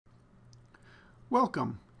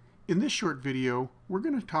Welcome. In this short video, we're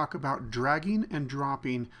going to talk about dragging and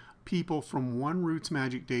dropping people from one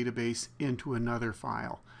RootsMagic database into another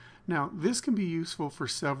file. Now, this can be useful for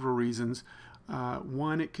several reasons.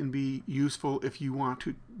 One, it can be useful if you want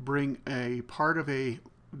to bring a part of a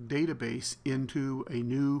database into a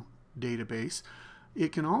new database.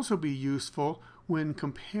 It can also be useful when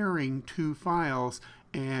comparing two files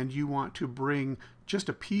and you want to bring just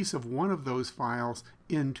a piece of one of those files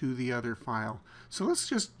into the other file. So let's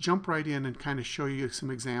just jump right in and kind of show you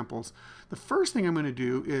some examples. The first thing I'm going to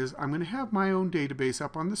do is I'm going to have my own database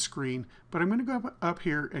up on the screen, but I'm going to go up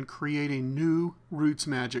here and create a new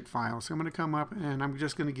RootsMagic file. So I'm going to come up and I'm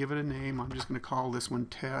just going to give it a name. I'm just going to call this one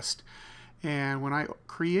test. And when I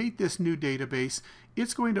create this new database,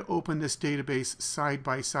 it's going to open this database side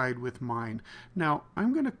by side with mine. Now,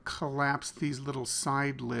 I'm going to collapse these little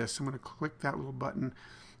side lists. I'm going to click that little button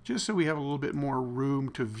just so we have a little bit more room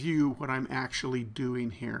to view what I'm actually doing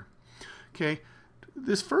here. Okay,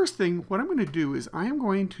 this first thing, what I'm going to do is I am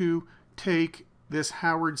going to take this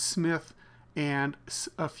Howard Smith and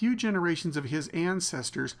a few generations of his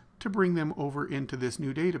ancestors to bring them over into this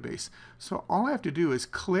new database. So all I have to do is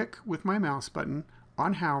click with my mouse button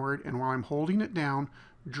on Howard, and while I'm holding it down,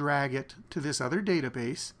 drag it to this other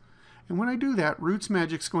database. And when I do that,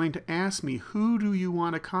 RootsMagic's going to ask me, who do you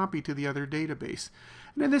want to copy to the other database?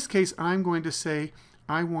 And in this case, I'm going to say,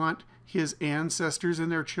 I want his ancestors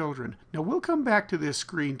and their children. Now we'll come back to this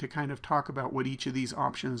screen to kind of talk about what each of these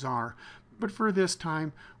options are. But for this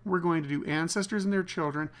time, we're going to do ancestors and their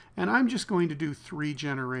children, and I'm just going to do 3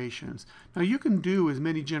 generations. Now you can do as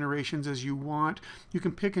many generations as you want. You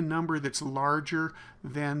can pick a number that's larger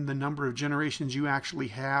than the number of generations you actually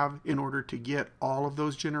have in order to get all of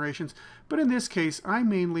those generations. But in this case, I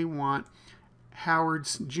mainly want Howard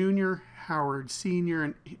Jr., Howard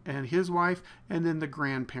Sr., and his wife, and then the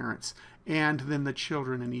grandparents, and then the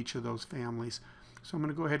children in each of those families. So I'm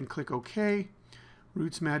going to go ahead and click OK.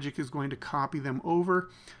 RootsMagic is going to copy them over.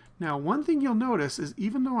 Now, one thing you'll notice is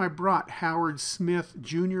even though I brought Howard Smith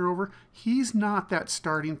Jr. over, he's not that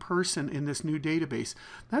starting person in this new database.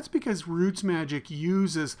 That's because RootsMagic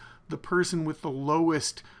uses the person with the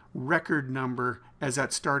lowest record number as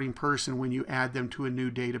that starting person when you add them to a new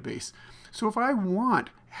database. So if I want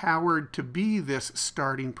Howard to be this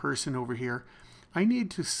starting person over here, I need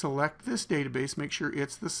to select this database, make sure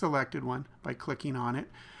it's the selected one by clicking on it,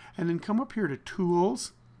 and then come up here to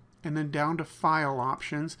Tools, and then down to File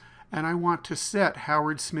Options, and I want to set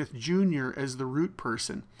Howard Smith Jr. as the root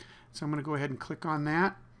person. So I'm going to go ahead and click on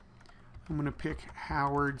that. I'm going to pick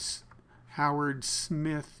Howard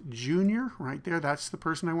Smith Jr. right there. That's the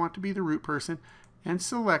person I want to be the root person, and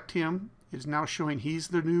select him. It's now showing he's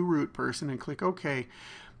the new root person, and click OK.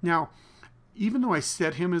 Now, even though I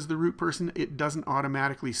set him as the root person, it doesn't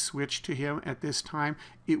automatically switch to him at this time.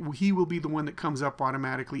 He will be the one that comes up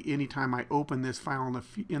automatically anytime I open this file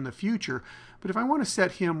in the future. But if I want to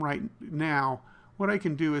set him right now, what I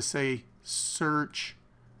can do is say search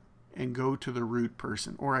and go to the root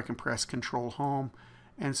person, or I can press Control Home.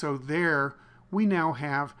 And so there we now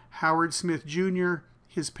have Howard Smith Jr.,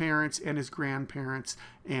 his parents, and his grandparents,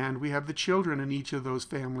 and we have the children in each of those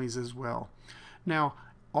families as well. Now,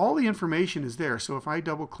 all the information is there, so if I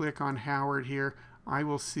double click on Howard here, I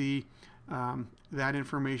will see that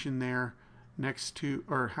information there next to,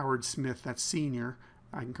 or Howard Smith, that's senior.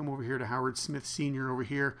 I can come over here to Howard Smith Sr. over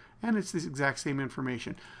here, and it's this exact same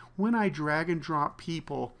information. When I drag and drop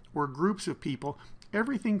people or groups of people,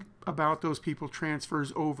 everything about those people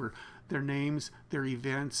transfers over. Their names, their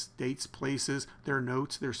events, dates, places, their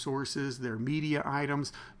notes, their sources, their media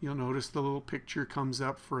items. You'll notice the little picture comes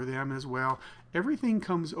up for them as well. Everything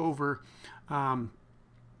comes over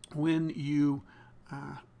when you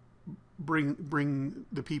bring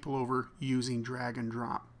the people over using drag and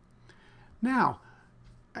drop. Now,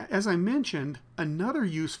 as I mentioned, another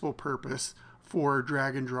useful purpose for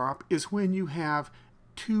drag and drop is when you have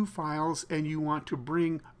 2 files and you want to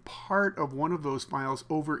bring part of one of those files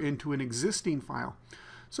over into an existing file.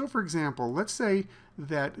 So for example, let's say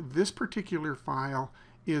that this particular file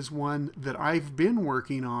is one that I've been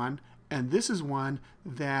working on, and this is one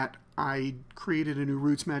that I created a new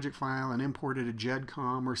RootsMagic file and imported a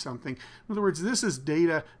GEDCOM or something. In other words, this is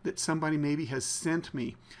data that somebody maybe has sent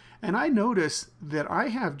me. And I notice that I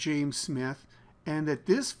have James Smith, and that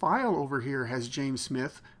this file over here has James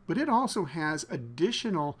Smith, but it also has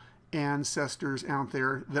additional ancestors out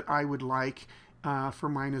there that I would like for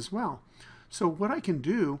mine as well. So what I can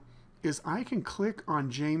do is I can click on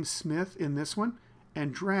James Smith in this one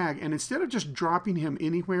and drag, and instead of just dropping him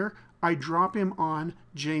anywhere, I drop him on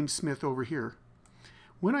James Smith over here.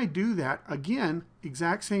 when I do that, again,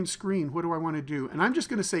 exact same screen, what do I want to do? And I'm just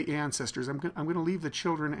going to say ancestors. I'm going to leave the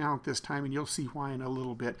children out this time, and you'll see why in a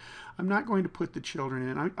little bit. I'm not going to put the children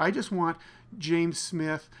in. I just want James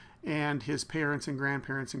Smith and his parents and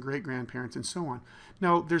grandparents and great-grandparents and so on.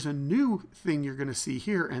 Now, there's a new thing you're going to see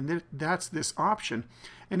here, and that's this option.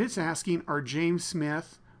 And it's asking, are James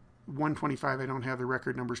Smith, 125, I don't have the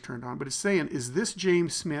record numbers turned on, but it's saying, is this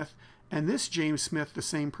James Smith and this James Smith the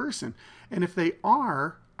same person? And if they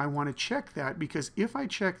are, I want to check that, because if I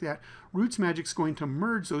check that, RootsMagic's going to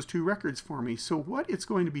merge those two records for me. So what it's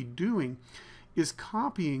going to be doing is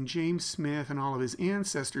copying James Smith and all of his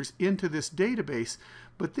ancestors into this database,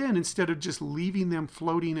 but then instead of just leaving them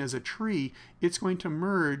floating as a tree, it's going to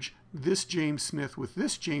merge this James Smith with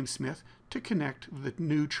this James Smith to connect the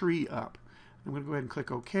new tree up. I'm going to go ahead and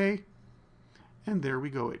click OK. And there we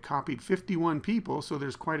go. It copied 51 people, so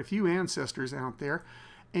there's quite a few ancestors out there,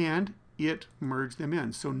 and it merged them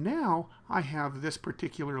in. So now I have this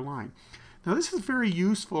particular line. Now this is very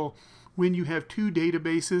useful when you have two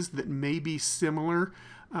databases that may be similar,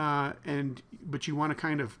 but you want to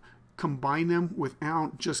kind of combine them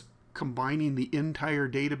without just combining the entire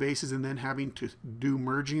databases and then having to do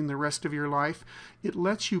merging the rest of your life. It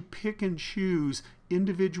lets you pick and choose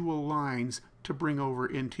individual lines to bring over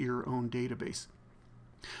into your own database.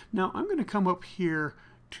 Now I'm going to come up here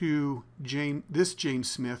to this James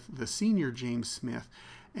Smith, the senior James Smith,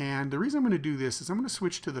 and the reason I'm going to do this is I'm going to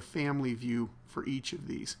switch to the family view for each of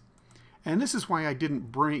these. And this is why I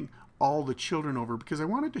didn't bring all the children over, because I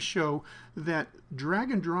wanted to show that drag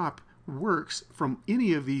and drop works from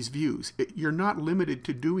any of these views. You're not limited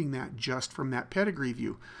to doing that just from that pedigree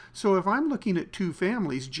view. So if I'm looking at two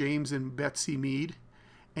families, James and Betsy Mead,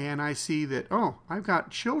 and I see that, oh, I've got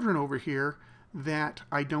children over here that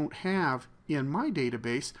I don't have in my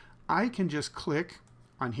database, I can just click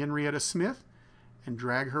on Henrietta Smith and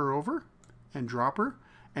drag her over and drop her.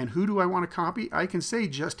 And who do I want to copy? I can say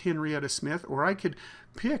just Henrietta Smith, or I could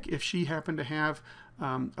pick if she happened to have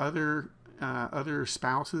other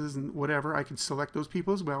spouses and whatever. I could select those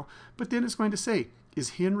people as well. But then it's going to say,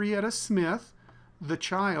 is Henrietta Smith the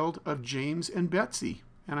child of James and Betsy?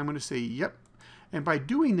 And I'm going to say, yep. And by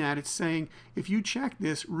doing that, it's saying, if you check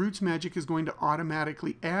this, RootsMagic is going to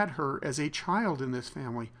automatically add her as a child in this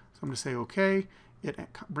family. So I'm going to say, okay. It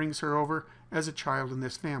brings her over as a child in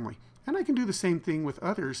this family. And I can do the same thing with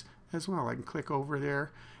others as well. I can click over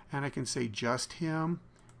there and I can say just him.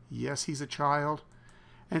 Yes, he's a child.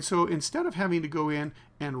 And so instead of having to go in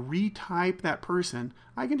and retype that person,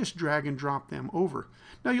 I can just drag and drop them over.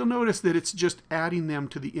 Now you'll notice that it's just adding them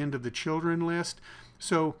to the end of the children list.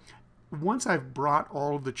 So once I've brought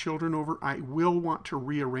all of the children over, I will want to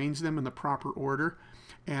rearrange them in the proper order.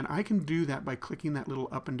 And I can do that by clicking that little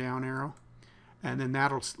up and down arrow. And then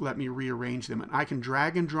that'll let me rearrange them. And I can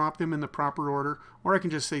drag and drop them in the proper order, or I can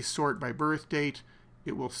just say sort by birth date.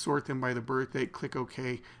 It will sort them by the birth date, click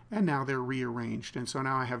OK, and now they're rearranged. And so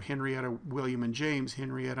now I have Henrietta, William, and James,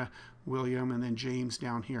 Henrietta, William, and then James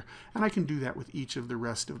down here. And I can do that with each of the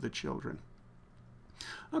rest of the children.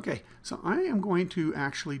 Okay, so I am going to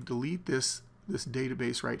actually delete this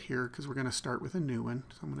database right here, because we're going to start with a new one.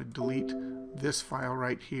 So I'm going to delete this file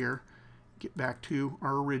right here, get back to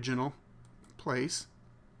our original place.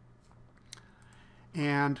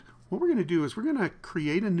 And what we're going to do is we're going to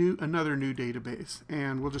create another new database,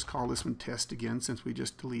 and we'll just call this one test again since we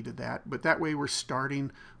just deleted that. But that way we're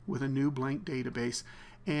starting with a new blank database,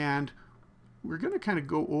 and we're going to kind of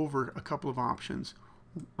go over a couple of options.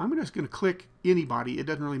 I'm just going to click anybody. It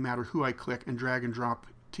doesn't really matter who I click, and drag and drop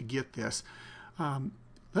to get this.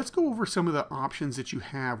 Let's go over some of the options that you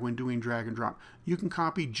have when doing drag and drop. You can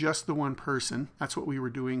copy just the one person. That's what we were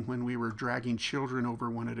doing when we were dragging children over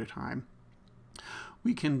one at a time.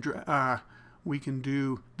 We can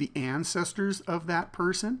do the ancestors of that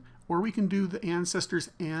person, or we can do the ancestors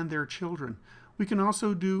and their children. We can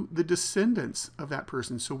also do the descendants of that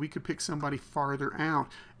person. So we could pick somebody farther out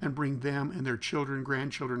and bring them and their children,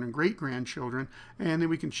 grandchildren, and great-grandchildren, and then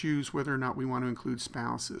we can choose whether or not we want to include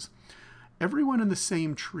spouses. Everyone in the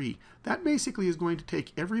same tree. That basically is going to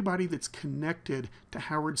take everybody that's connected to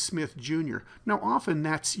Howard Smith Jr. Now, often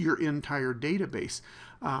that's your entire database,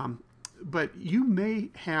 but you may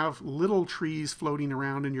have little trees floating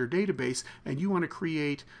around in your database, and you want to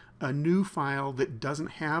create a new file that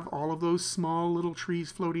doesn't have all of those small little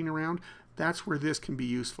trees floating around. That's where this can be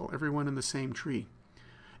useful. Everyone in the same tree.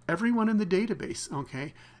 Everyone in the database,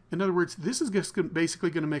 okay? In other words, this is just basically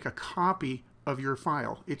going to make a copy of your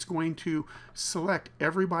file. It's going to select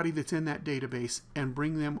everybody that's in that database and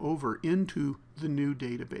bring them over into the new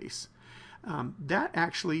database. That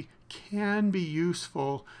actually can be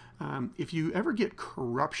useful If you ever get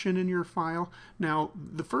corruption in your file, now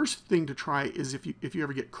the first thing to try is if you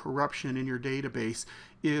ever get corruption in your database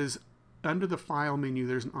is under the File menu,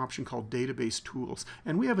 there's an option called Database Tools.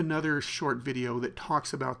 And we have another short video that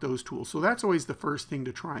talks about those tools. So that's always the first thing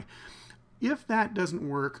to try. If that doesn't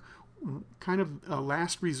work, kind of a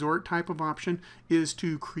last resort type of option is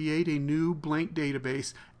to create a new blank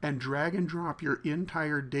database and drag and drop your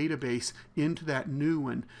entire database into that new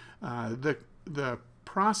one. The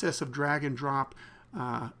process of drag and drop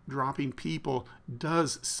dropping people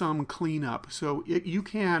does some cleanup. So you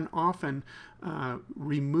can often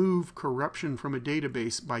remove corruption from a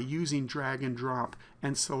database by using drag and drop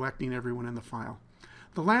and selecting everyone in the file.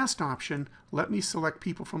 The last option, let me select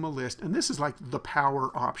people from a list, and this is like the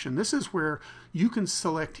power option. This is where you can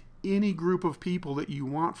select any group of people that you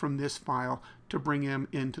want from this file to bring them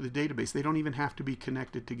into the database. They don't even have to be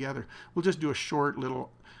connected together. We'll just do a short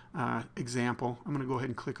little example. I'm going to go ahead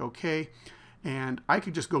and click OK. And I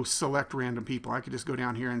could just go select random people. I could just go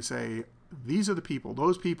down here and say, these are the people,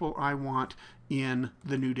 those people I want in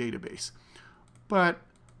the new database. But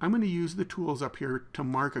I'm going to use the tools up here to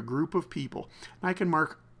mark a group of people. I can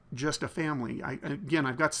mark just a family. Again,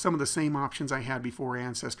 I've got some of the same options I had before,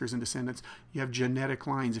 ancestors and descendants. You have genetic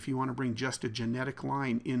lines if you want to bring just a genetic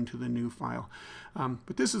line into the new file.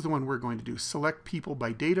 But this is the one we're going to do. Select people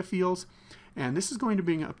by data fields. And this is going to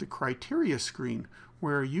bring up the criteria screen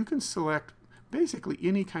where you can select basically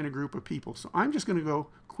any kind of group of people. So I'm just going to go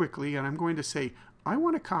quickly and I'm going to say, I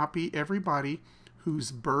want to copy everybody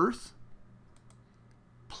whose birth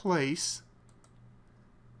place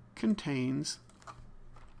contains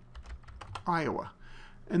Iowa.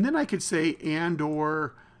 And then I could say and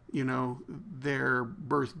or, you know, their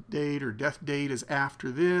birth date or death date is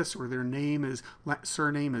after this, or their name is,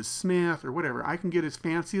 surname is Smith, or whatever. I can get as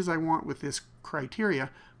fancy as I want with this criteria. I'm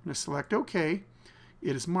going to select OK.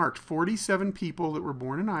 It is marked 47 people that were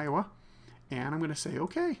born in Iowa, and I'm going to say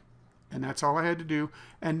OK. And that's all I had to do.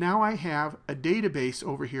 And now I have a database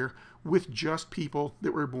over here with just people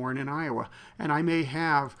that were born in Iowa. And I may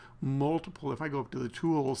have multiple, if I go up to the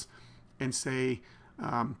tools and say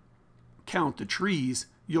count the trees,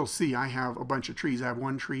 you'll see I have a bunch of trees. I have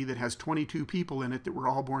one tree that has 22 people in it that were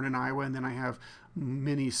all born in Iowa, and then I have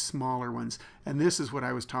many smaller ones. And this is what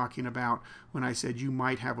I was talking about when I said you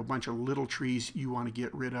might have a bunch of little trees you want to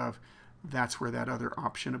get rid of. That's where that other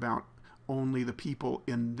option about only the people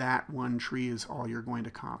in that one tree is all you're going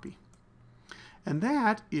to copy. And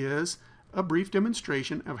that is a brief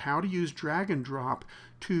demonstration of how to use drag and drop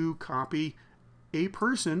to copy a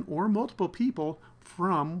person or multiple people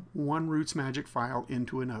from one RootsMagic file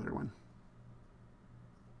into another one.